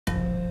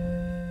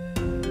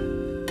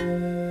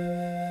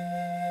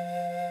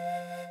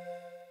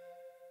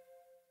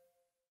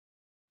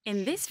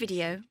In this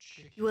video,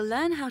 you will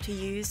learn how to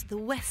use the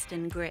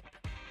Western grip.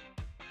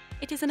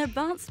 It is an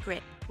advanced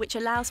grip which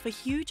allows for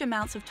huge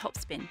amounts of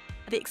topspin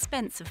at the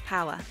expense of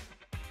power.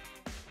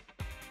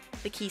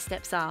 The key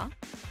steps are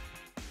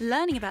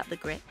learning about the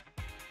grip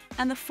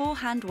and the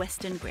Forehand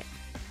Western grip.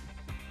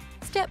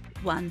 Step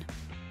 1.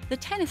 The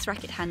tennis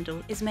racket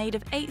handle is made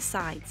of 8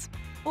 sides,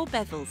 or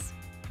bevels.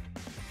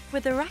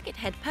 With the racket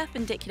head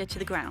perpendicular to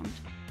the ground,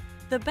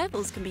 the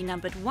bevels can be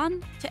numbered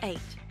 1 to 8,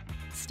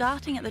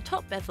 starting at the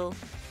top bevel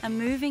and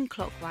moving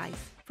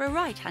clockwise for a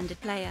right-handed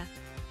player.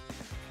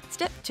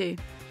 Step 2.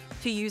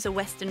 To use a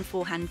Western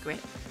forehand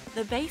grip,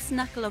 the base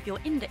knuckle of your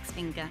index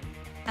finger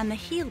and the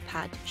heel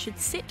pad should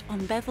sit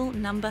on bevel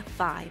number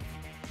 5.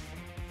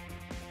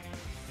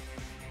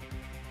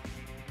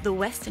 The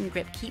Western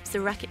grip keeps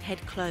the racket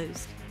head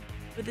closed,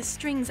 with the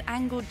strings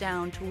angled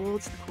down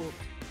towards the court.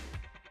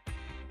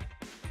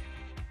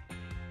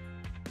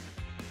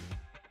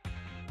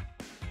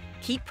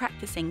 Keep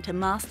practicing to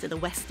master the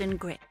Western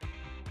grip.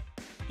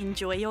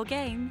 Enjoy your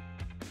game!